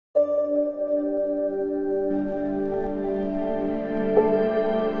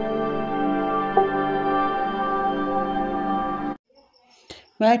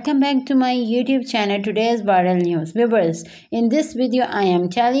Welcome back to my YouTube channel. Today's viral news. Viewers, in this video I am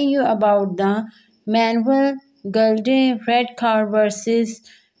telling you about the Manuel Gulde red card versus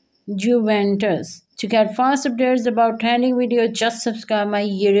Juventus. To get fast updates about trending videos, just subscribe my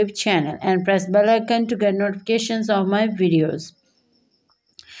YouTube channel and press bell icon to get notifications of my videos.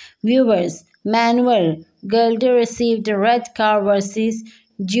 Viewers, Manuel Gulde received a red card versus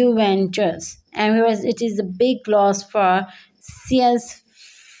Juventus, and viewers, it is a big loss for CS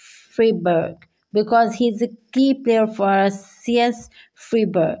Freiburg because he's a key player for CS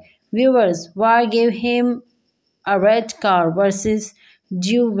Freiburg. Viewers, VAR gave him a red card versus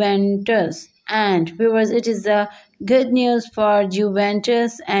Juventus, and viewers, it is a good news for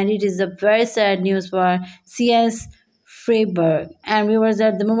Juventus and it is a very sad news for CS Freiburg. And viewers,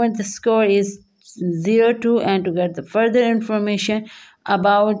 at the moment the score is 0-2, and to get the further information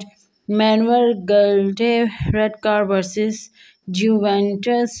about Manuel Gulde red card versus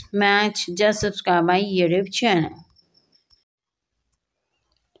Juventus match, just subscribe my YouTube channel.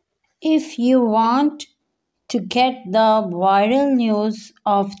 If you want to get the viral news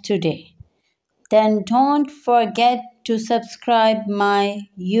of today, then don't forget to subscribe my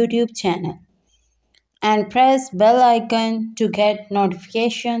YouTube channel and press bell icon to get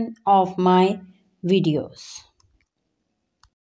notification of my videos.